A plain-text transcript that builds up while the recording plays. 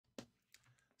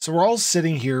So we're all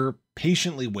sitting here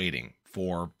patiently waiting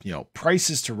for,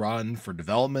 prices to run, for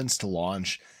developments to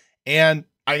launch, and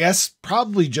I guess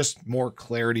probably just more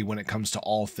clarity when it comes to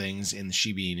all things in the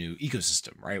Shiba Inu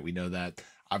ecosystem, right? We know that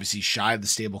obviously Shy the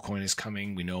stablecoin is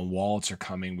coming. We know wallets are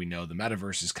coming. We know the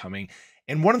metaverse is coming.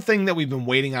 And one thing that we've been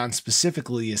waiting on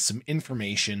specifically is some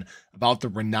information about the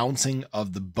renouncing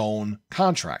of the Bone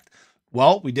contract.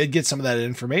 Well, we did get some of that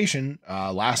information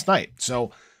last night.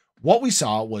 So what we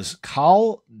saw was I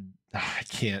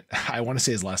want to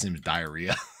say his last name is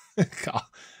Diarrhea.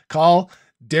 Carl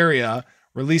Daria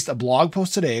released a blog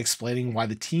post today explaining why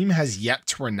the team has yet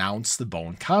to renounce the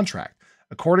Bone contract.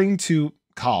 According to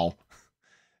Carl,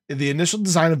 the initial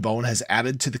design of Bone has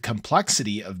added to the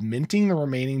complexity of minting the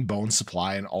remaining Bone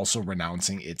supply and also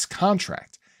renouncing its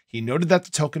contract. He noted that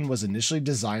the token was initially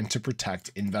designed to protect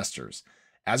investors.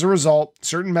 As a result,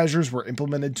 certain measures were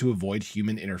implemented to avoid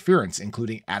human interference,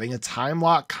 including adding a time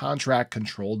lock contract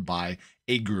controlled by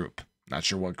a group. Not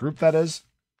sure what group that is.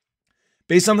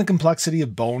 Based on the complexity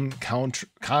of Bone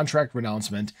contract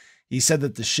renouncement, he said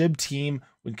that the SHIB team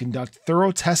would conduct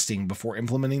thorough testing before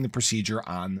implementing the procedure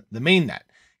on the mainnet.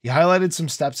 He highlighted some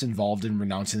steps involved in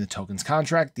renouncing the token's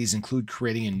contract. These include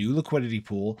creating a new liquidity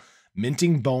pool,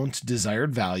 minting Bone to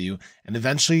desired value, and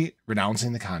eventually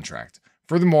renouncing the contract.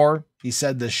 Furthermore, he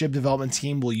said the SHIB development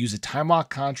team will use a time lock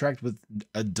contract with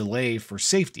a delay for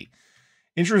safety.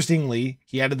 Interestingly,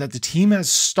 he added that the team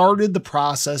has started the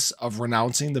process of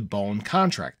renouncing the Bone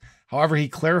contract. However, he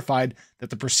clarified that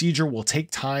the procedure will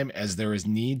take time as there is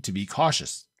need to be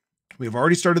cautious. We have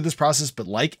already started this process, but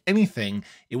like anything,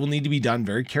 it will need to be done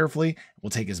very carefully. It will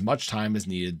take as much time as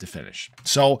needed to finish.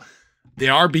 So they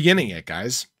are beginning it,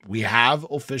 guys. We have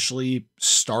officially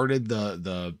started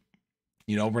the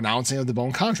renouncing of the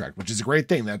Bone contract, which is a great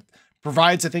thing. That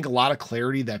provides, I think, a lot of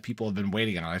clarity that people have been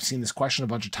waiting on. I've seen this question a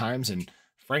bunch of times, and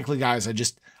frankly, guys,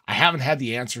 I haven't had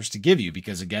the answers to give you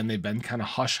because, again, they've been kind of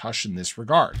hush-hush in this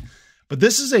regard. But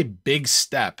this is a big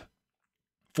step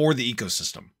for the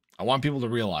ecosystem. I want people to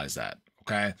realize that,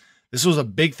 okay? This was a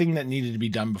big thing that needed to be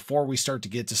done before we start to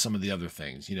get to some of the other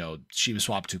things, Shiba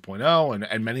Swap 2.0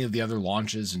 and many of the other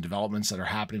launches and developments that are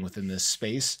happening within this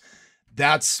space.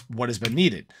 That's what has been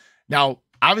needed. Now,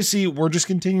 obviously, we're just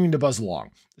continuing to buzz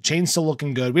along. The chain's still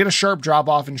looking good. We had a sharp drop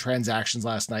off in transactions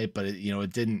last night, but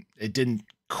it didn't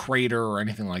crater or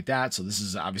anything like that. So this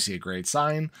is obviously a great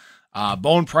sign.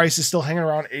 Bone price is still hanging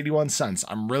around 81 cents.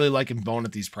 I'm really liking Bone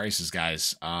at these prices,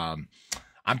 guys.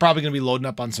 I'm probably going to be loading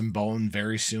up on some Bone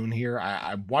very soon here.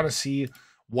 I want to see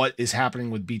what is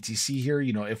happening with BTC here.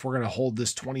 If we're going to hold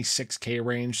this 26K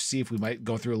range, see if we might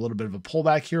go through a little bit of a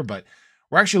pullback here, but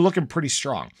we're actually looking pretty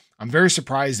strong. I'm very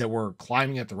surprised that we're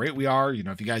climbing at the rate we are.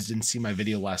 If you guys didn't see my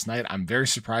video last night, I'm very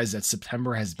surprised that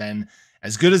September has been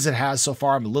as good as it has so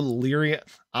far. I'm a little leery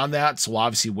on that, so we'll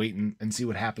obviously wait and see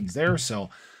what happens there.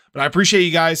 But I appreciate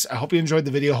you guys. I hope you enjoyed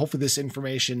the video. Hopefully this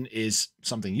information is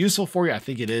something useful for you. I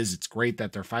think it is. It's great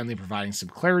that they're finally providing some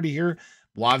clarity here.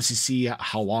 We'll obviously see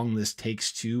how long this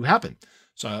takes to happen.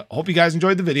 So I hope you guys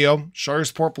enjoyed the video. Show your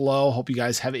support below. Hope you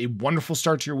guys have a wonderful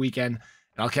start to your weekend,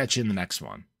 and I'll catch you in the next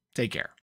one. Take care.